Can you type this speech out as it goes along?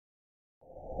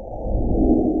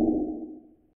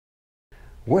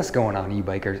What's going on,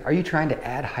 e-bikers? Are you trying to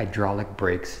add hydraulic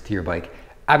brakes to your bike?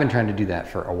 I've been trying to do that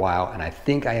for a while, and I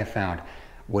think I have found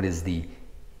what is the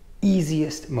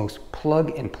easiest, most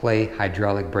plug and play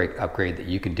hydraulic brake upgrade that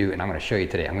you can do, and I'm going to show you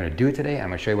today. I'm going to do it today, and I'm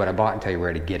going to show you what I bought and tell you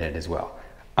where to get it as well.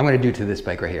 I'm going to do it to this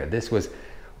bike right here. This was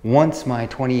once my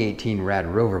 2018 Rad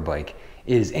Rover bike.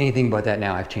 It is anything but that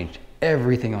now. I've changed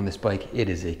everything on this bike. It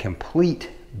is a complete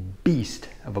beast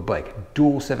of a bike.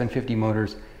 Dual 750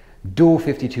 motors, dual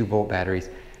 52 volt batteries,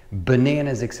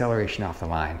 bananas acceleration off the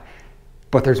line.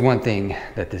 But there's one thing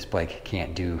that this bike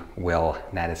can't do well,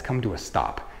 and that is come to a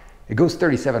stop. It goes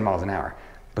 37 miles an hour,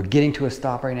 but getting to a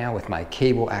stop right now with my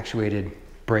cable actuated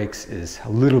brakes is a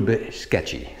little bit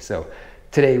sketchy. So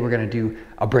today we're gonna do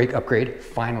a brake upgrade.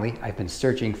 Finally, I've been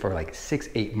searching for like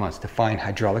 6-8 months to find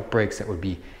hydraulic brakes that would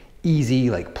be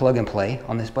easy, like plug and play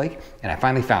on this bike. And I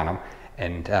finally found them,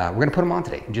 and we're gonna put them on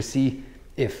today and just see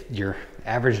if your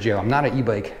average Joe, I'm not an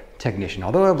e-bike technician,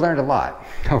 although I've learned a lot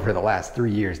over the last 3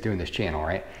 years doing this channel,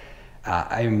 right?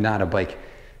 I am not a bike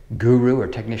guru or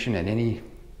technician at any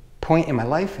point in my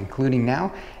life, including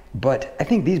now, but I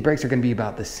think these brakes are gonna be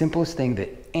about the simplest thing that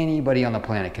anybody on the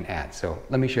planet can add. So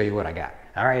let me show you what I got.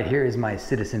 All right, here is my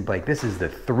Citizen bike. This is the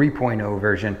 3.0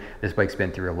 version. This bike's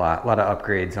been through a lot of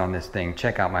upgrades on this thing.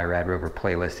 Check out my Rad Rover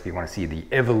playlist if you wanna see the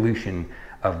evolution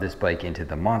of this bike into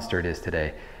the monster it is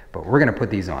today. But we're gonna put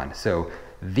these on. So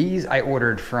these I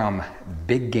ordered from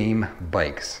Big Game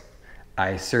Bikes.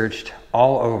 I searched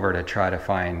all over to try to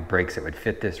find brakes that would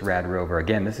fit this Rad Rover.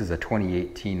 Again, this is a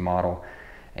 2018 model,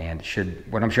 and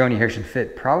what I'm showing you here should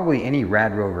fit probably any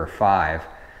Rad Rover 5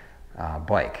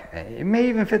 bike. It may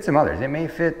even fit some others. It may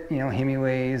fit, you know,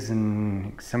 Hemiways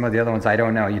and some of the other ones. I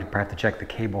don't know. You'd probably have to check the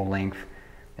cable length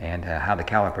and how the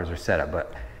calipers are set up.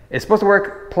 But it's supposed to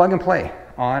work plug and play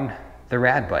on the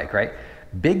Rad bike, right?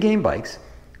 Big Game Bikes.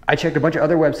 I checked a bunch of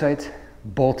other websites,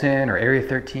 Bolton or Area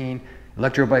 13,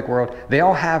 Electro Bike World. They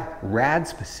all have Rad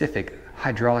specific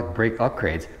hydraulic brake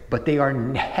upgrades, but they are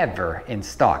never in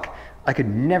stock. I could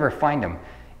never find them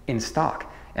in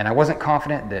stock. And I wasn't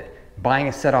confident that buying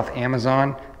a set off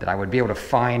Amazon that I would be able to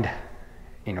find,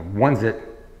 you know, ones that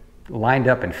lined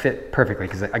up and fit perfectly.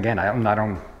 Because again, I'm not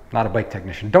a bike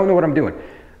technician. Don't know what I'm doing.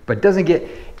 But it doesn't get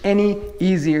any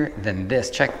easier than this.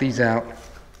 Check these out.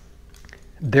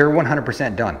 They're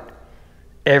 100% done.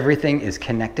 Everything is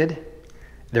connected.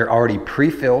 They're already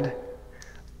pre-filled.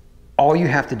 All you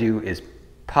have to do is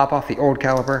pop off the old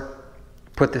caliper,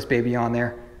 put this baby on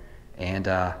there, and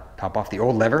pop off the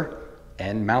old lever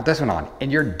and mount this one on,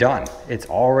 and you're done. It's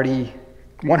already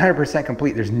 100%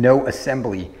 complete. There's no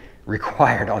assembly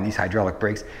required on these hydraulic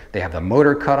brakes. They have the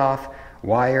motor cutoff,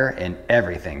 wire, and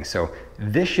everything. So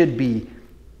this should be,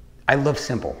 I love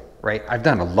simple, right? I've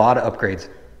done a lot of upgrades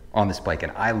on this bike,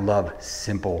 and I love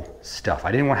simple stuff.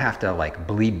 I didn't want to have to like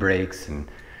bleed brakes and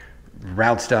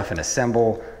route stuff and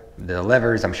assemble the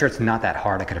levers. I'm sure it's not that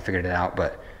hard. I could have figured it out,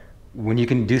 but when you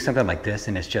can do something like this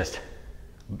and it's just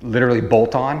literally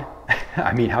bolt on,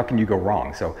 I mean, how can you go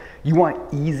wrong? So you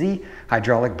want easy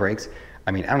hydraulic brakes.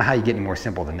 I mean, I don't know how you get any more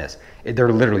simple than this.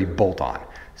 They're literally bolt on.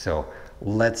 So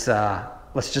let's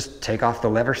just take off the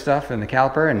lever stuff and the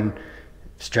caliper and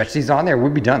stretch these on there.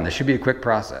 We'll be done. This should be a quick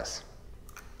process.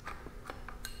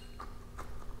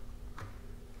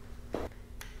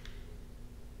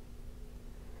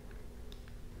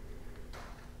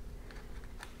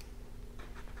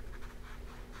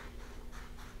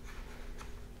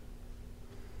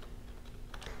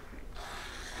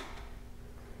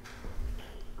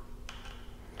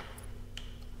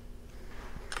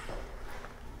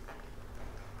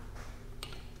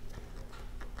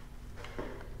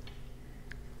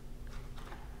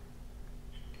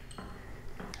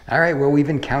 All right, well, we've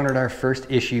encountered our first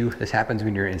issue. This happens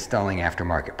when you're installing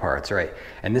aftermarket parts, right?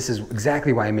 And this is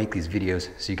exactly why I make these videos,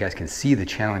 so you guys can see the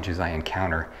challenges I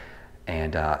encounter.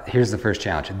 And here's the first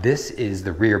challenge. This is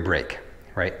the rear brake,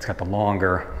 right? It's got the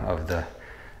longer of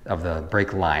the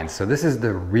brake lines. So this is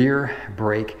the rear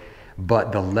brake,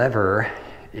 but the lever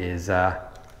is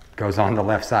goes on the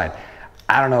left side.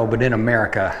 I don't know, but in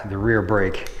America, the rear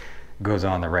brake goes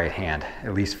on the right hand,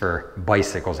 at least for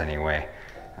bicycles anyway.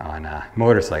 On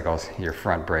motorcycles, your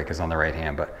front brake is on the right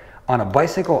hand, but on a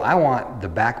bicycle, I want the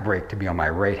back brake to be on my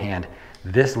right hand.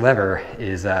 This lever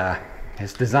is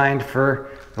it's designed for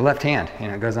the left hand, you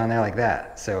know, it goes on there like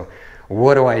that. So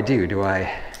what do? Do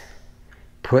I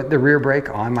put the rear brake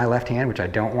on my left hand, which I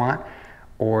don't want,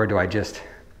 or do I just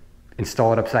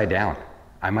install it upside down?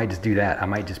 I might just do that. I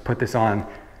might just put this on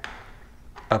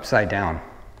upside down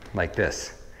like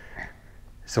this,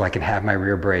 so I can have my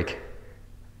rear brake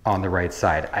on the right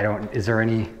side. Is there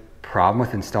any problem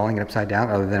with installing it upside down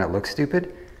other than it looks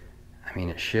stupid? I mean,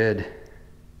 it should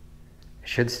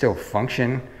should still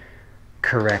function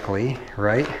correctly,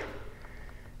 right?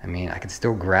 I mean, I could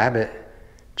still grab it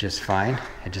just fine.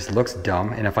 It just looks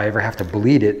dumb. And if I ever have to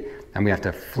bleed it, I'm gonna have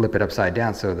to flip it upside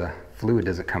down so the fluid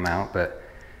doesn't come out. But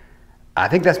I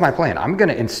think that's my plan. I'm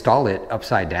gonna install it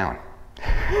upside down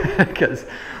because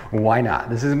why not?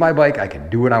 This is my bike. I can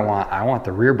do what I want. I want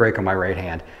the rear brake on my right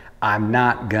hand. I'm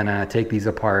not gonna take these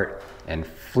apart and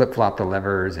flip-flop the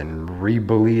levers and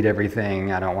re-bleed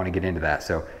everything. I don't want to get into that.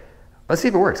 So let's see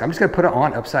if it works. I'm just gonna put it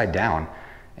on upside down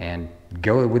and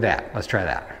go with that. Let's try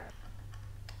that.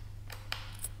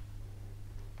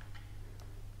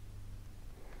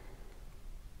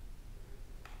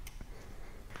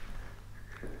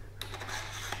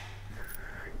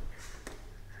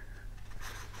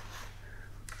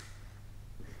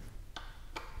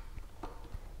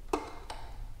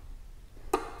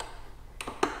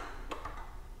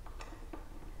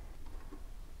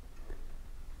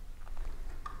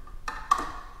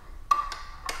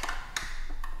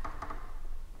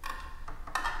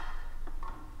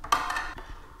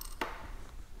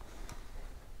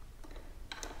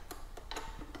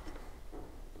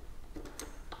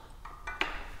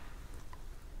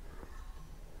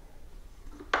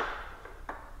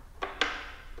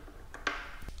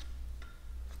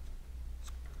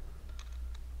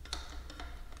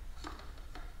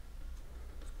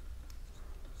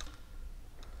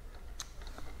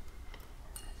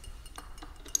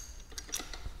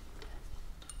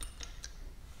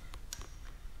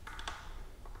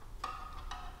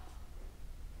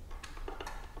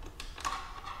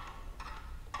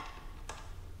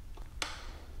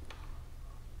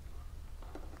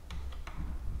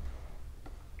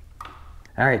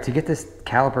 All right, to get this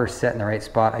caliper set in the right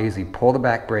spot, I usually pull the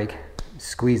back brake,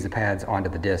 squeeze the pads onto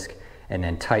the disc, and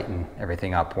then tighten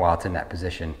everything up while it's in that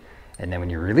position. And then when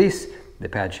you release, the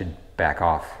pad should back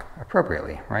off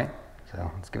appropriately, right? So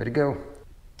let's give it a go.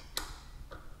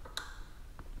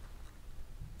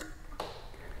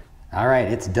 All right,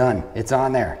 it's done. It's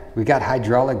on there. We've got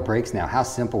hydraulic brakes now. How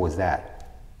simple was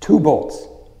that? 2 bolts.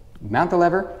 Mount the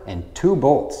lever and 2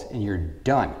 bolts, and you're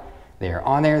done. They are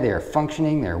on there, they are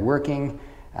functioning, they're working.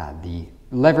 The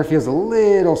lever feels a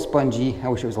little spongy. I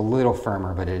wish it was a little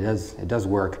firmer, but it does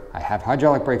work. I have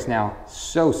hydraulic brakes now,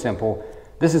 so simple.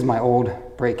 This is my old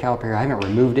brake caliper. I haven't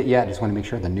removed it yet. I just want to make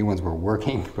sure the new ones were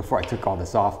working before I took all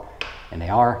this off, and they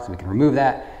are, so we can remove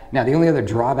that. Now, the only other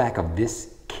drawback of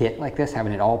this kit like this,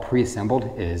 having it all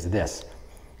pre-assembled, is this.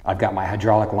 I've got my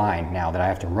hydraulic line now that I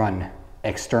have to run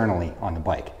externally on the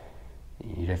bike.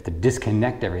 You'd have to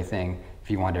disconnect everything if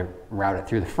you want to route it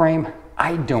through the frame.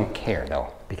 I don't care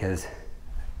though, because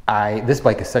this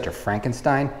bike is such a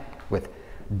Frankenstein with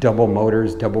double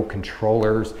motors, double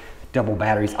controllers, double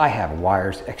batteries. I have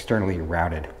wires externally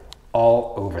routed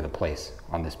all over the place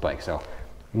on this bike. So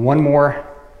one more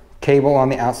cable on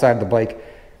the outside of the bike,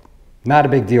 not a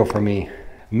big deal for me.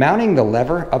 Mounting the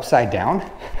lever upside down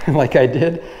like I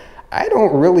did, I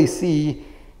don't really see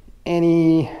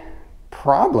any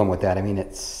problem with that. I mean,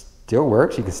 it still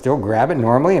works. You can still grab it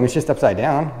normally. I mean, it's just upside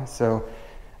down. So,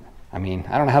 I mean,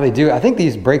 I don't know how they do it. I think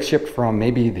these brakes shipped from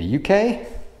maybe the UK.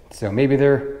 So maybe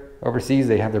they're overseas.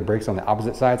 They have their brakes on the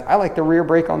opposite sides. I like the rear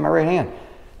brake on my right hand.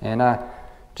 And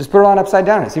just put it on upside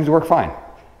down. It seems to work fine.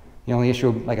 The only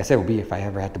issue, like I said, will be if I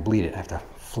ever have to bleed it. I have to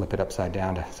flip it upside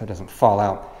down so it doesn't fall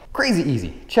out. Crazy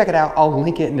easy. Check it out. I'll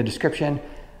link it in the description.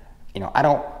 You know, I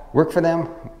don't work for them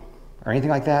or anything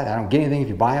like that. I don't get anything if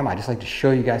you buy them. I just like to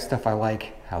show you guys stuff I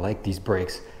like. I like these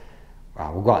brakes.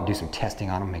 We'll go out and do some testing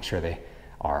on them, make sure they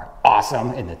are awesome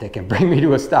and that they can bring me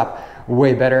to a stop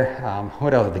way better.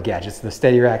 What else are the gadgets? The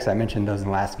steady racks, I mentioned those in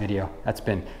the last video. That's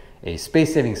been a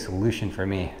space-saving solution for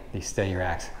me, these steady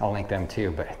racks. I'll link them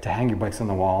too, but to hang your bikes on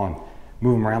the wall and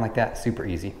move them around like that, super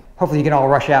easy. Hopefully you can all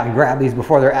rush out and grab these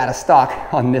before they're out of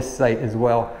stock on this site as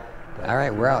well. All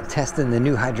right, we're out testing the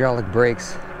new hydraulic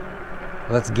brakes.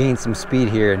 Let's gain some speed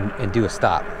here and do a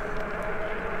stop.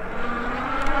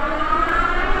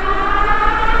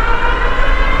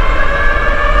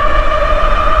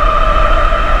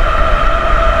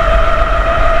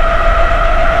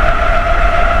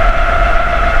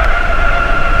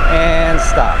 And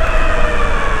stop.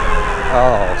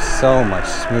 Oh, so much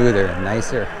smoother and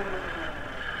nicer.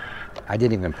 I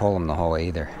didn't even pull them the whole way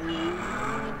either.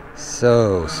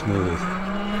 So smooth.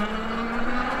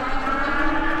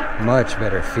 Much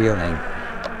better feeling.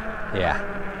 Yeah,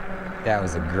 that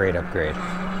was a great upgrade.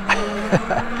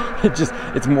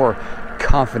 It's more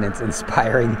confidence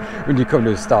inspiring when you come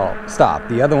to a stop.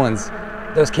 The other ones,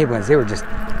 those cable ones, they were just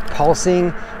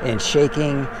pulsing and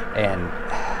shaking, and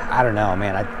I don't know,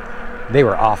 man, they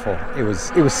were awful. It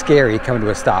was scary coming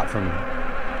to a stop from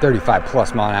 35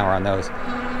 plus mile an hour on those.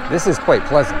 This is quite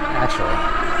pleasant,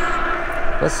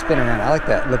 actually. Let's spin around. I like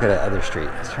that. Look at that other street.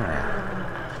 Let's turn around.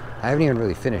 I haven't even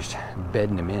really finished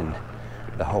bedding them in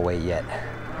the whole way yet.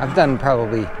 I've done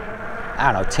probably,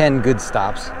 I don't know, 10 good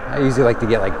stops. I usually like to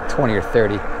get like 20 or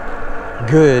 30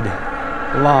 good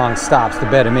long stops to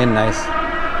bed them in nice.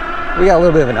 We got a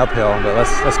little bit of an uphill, but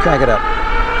let's crank it up.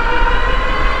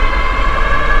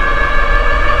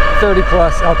 30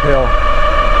 plus uphill.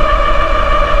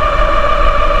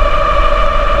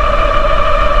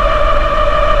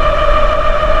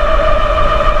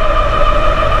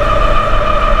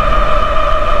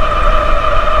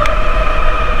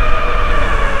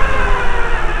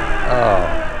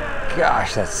 Oh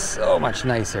gosh, that's so much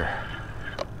nicer.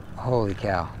 Holy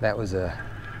cow, that was a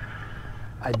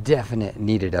definite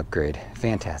needed upgrade.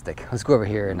 Fantastic. Let's go over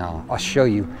here and I'll show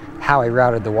you how I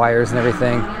routed the wires and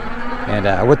everything,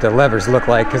 and what the levers look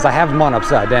like, because I have them on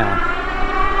upside down.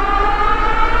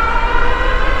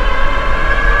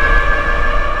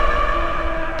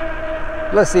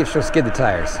 Let's see if she'll skid the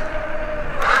tires.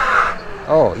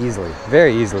 Oh, easily,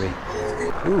 very easily.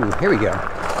 Ooh, here we go.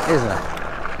 Here's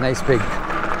a nice big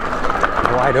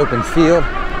wide open field.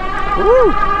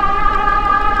 Woo!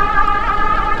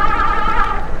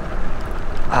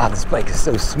 Ah, this bike is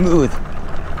so smooth.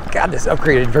 God, this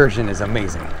upgraded version is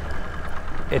amazing.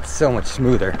 It's so much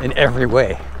smoother in every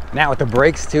way. Now with the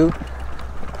brakes too.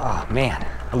 Oh man,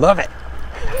 I love it.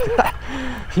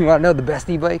 You want to know the best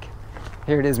e-bike?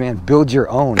 Here it is, man. Build your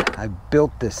own. I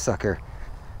built this sucker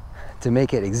to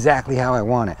make it exactly how I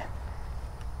want it.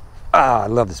 Ah, I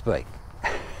love this bike.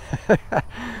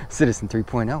 Citizen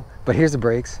 3.0. But here's the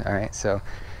brakes. All right, so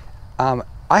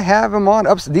I have them on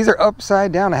these are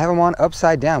upside down. I have them on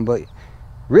upside down, but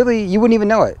really you wouldn't even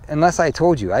know it unless I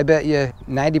told you. I bet you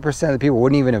 90% of the people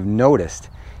wouldn't even have noticed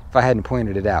if I hadn't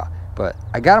pointed it out. But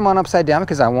I got them on upside down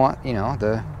because I want, you know,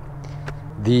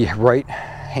 the right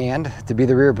hand to be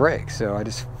the rear brake. So I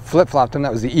just flip-flopped them.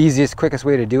 That was the easiest, quickest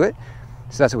way to do it.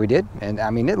 So that's what we did. And I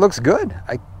mean, it looks good.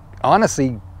 I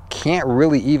honestly can't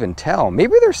really even tell.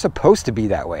 Maybe they're supposed to be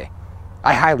that way.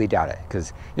 I highly doubt it,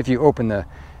 because if you open the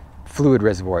fluid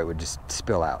reservoir, it would just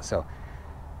spill out. So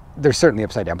they're certainly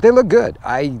upside down, but they look good.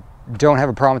 I don't have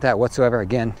a problem with that whatsoever.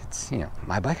 Again, it's, you know,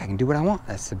 my bike. I can do what I want.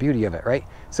 That's the beauty of it, right?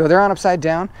 So they're on upside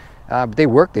down, but they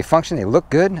work, they function, they look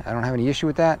good. I don't have any issue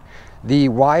with that. The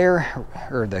wire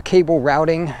or the cable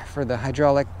routing for the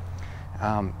hydraulic,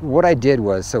 what I did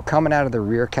was, so coming out of the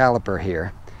rear caliper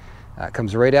here,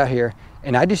 comes right out here,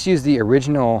 and I just used the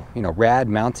original, you know, rad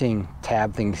mounting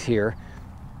tab things here.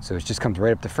 So it just comes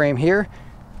right up the frame here,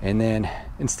 and then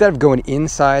instead of going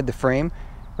inside the frame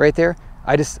right there,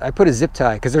 I put a zip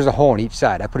tie, because there's a hole on each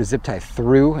side. I put a zip tie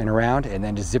through and around, and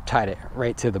then just zip tied it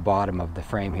right to the bottom of the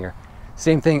frame here.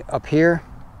 Same thing up here,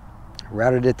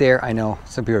 routed it there. I know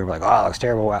some people are like, oh, it looks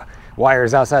terrible,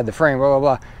 wires outside the frame, blah,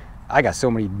 blah, blah. I got so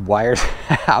many wires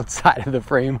outside of the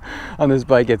frame on this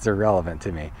bike, it's irrelevant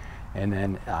to me. And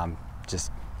then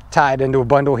just tied into a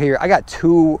bundle here. I got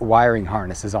 2 wiring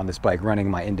harnesses on this bike running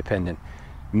my independent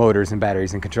motors and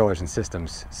batteries and controllers and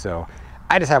systems. So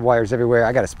I just have wires everywhere.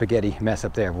 I got a spaghetti mess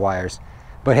up there of wires.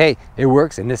 But hey, it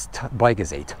works, and this bike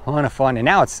is a ton of fun. And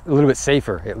now it's a little bit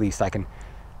safer, at least. I can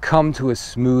come to a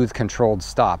smooth, controlled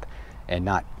stop and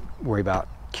not worry about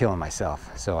killing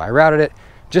myself. So I routed it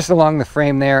just along the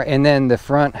frame there, and then the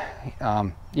front,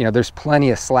 you know, there's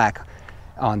plenty of slack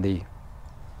on the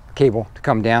cable to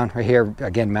come down right here.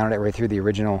 Again, mounted it right through the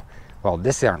original. Well,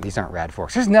 these aren't rad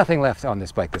forks. There's nothing left on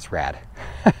this bike that's rad.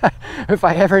 If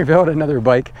I ever build another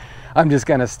bike, I'm just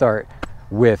gonna start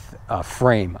with a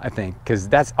frame, I think, because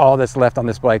that's all that's left on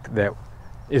this bike that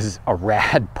is a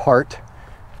rad part.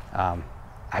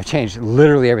 I've changed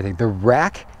literally everything. The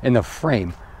rack and the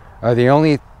frame are the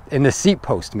only, and the seat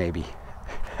post maybe,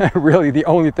 really the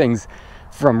only things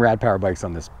from rad power bikes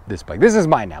on this bike. This is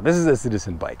mine now. This is a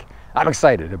Citizen bike. I'm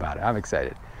excited about it. I'm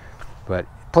excited. But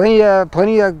plenty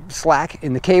of slack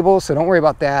in the cables, so don't worry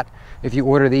about that. If you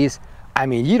order these, I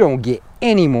mean, you don't get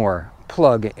any more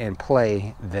plug and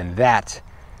play than that.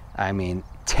 I mean,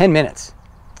 10 minutes,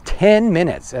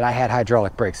 and I had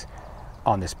hydraulic brakes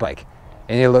on this bike,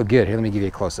 and they look good. Here, let me give you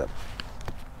a close-up.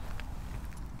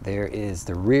 There is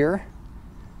the rear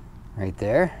right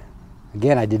there.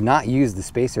 Again, I did not use the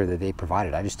spacer that they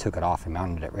provided. I just took it off and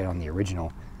mounted it right on the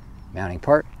original mounting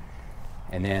part.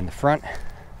 And then the front,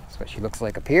 that's what she looks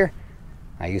like up here.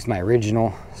 I used my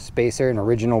original spacer and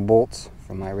original bolts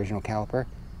from my original caliper.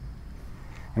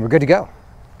 And we're good to go.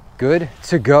 Good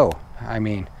to go. I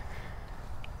mean,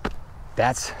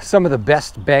 that's some of the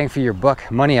best bang for your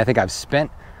buck money I think I've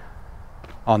spent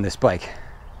on this bike.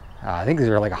 I think these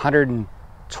are like $120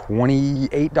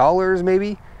 $28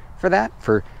 maybe for that,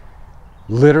 for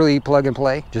literally plug and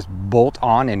play, just bolt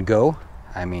on and go.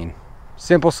 I mean,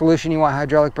 simple solution. You want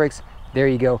hydraulic brakes? There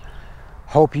you go.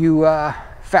 Hope you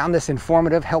found this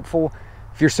informative, helpful.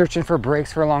 If you're searching for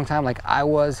brakes for a long time like I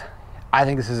was, I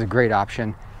think this is a great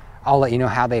option. I'll let you know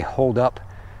how they hold up.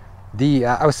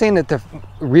 I was saying that the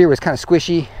rear was kind of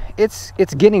squishy. It's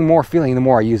getting more feeling the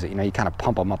more I use it. You know, you kind of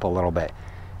pump them up a little bit,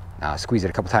 squeeze it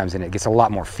a couple times, and it gets a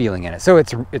lot more feeling in it. So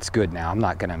it's good now. I'm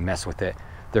not gonna mess with it.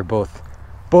 They're both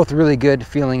really good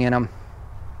feeling in them.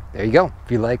 There you go.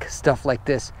 If you like stuff like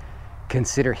this,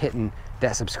 consider hitting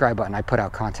that subscribe button. I put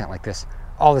out content like this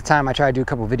all the time. I try to do a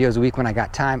couple videos a week when I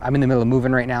got time. I'm in the middle of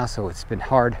moving right now, so it's been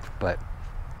hard, but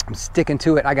I'm sticking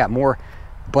to it. I got more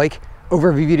bike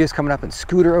overview videos coming up and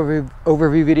scooter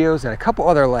overview videos and a couple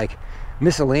other like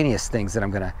miscellaneous things that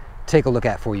I'm gonna take a look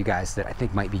at for you guys that I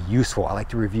think might be useful. I like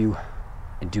to review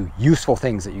and do useful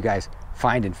things that you guys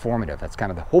find informative. That's kind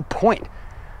of the whole point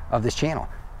of this channel,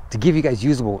 to give you guys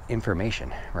usable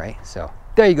information, right? So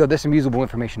there you go. There's some usable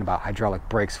information about hydraulic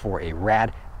brakes for a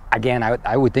rad. Again,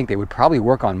 I would think they would probably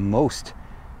work on most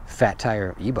fat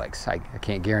tire e-bikes. I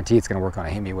can't guarantee it's gonna work on a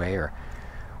Hemiway or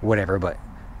whatever, but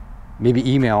maybe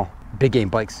email Big Game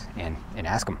Bikes and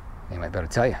ask them. They might be able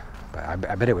to tell you, but I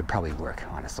bet it would probably work,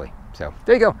 honestly. So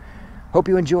there you go. Hope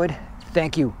you enjoyed.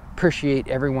 Thank you. Appreciate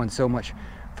everyone so much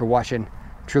for watching.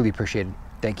 Truly appreciate it.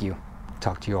 Thank you.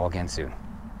 Talk to you all again soon.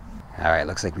 All right,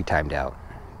 looks like we timed out.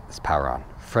 Let's power on.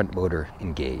 Front motor,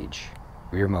 engage.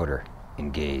 Rear motor,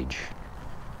 engage.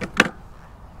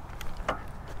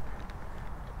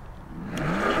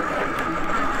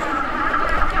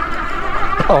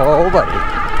 Oh, buddy.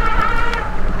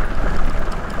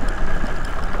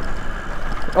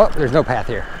 Oh, there's no path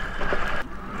here.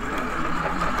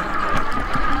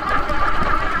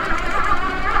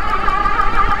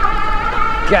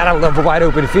 God, I love wide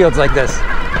open fields like this.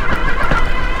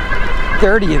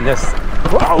 30 in this.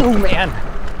 Oh, man.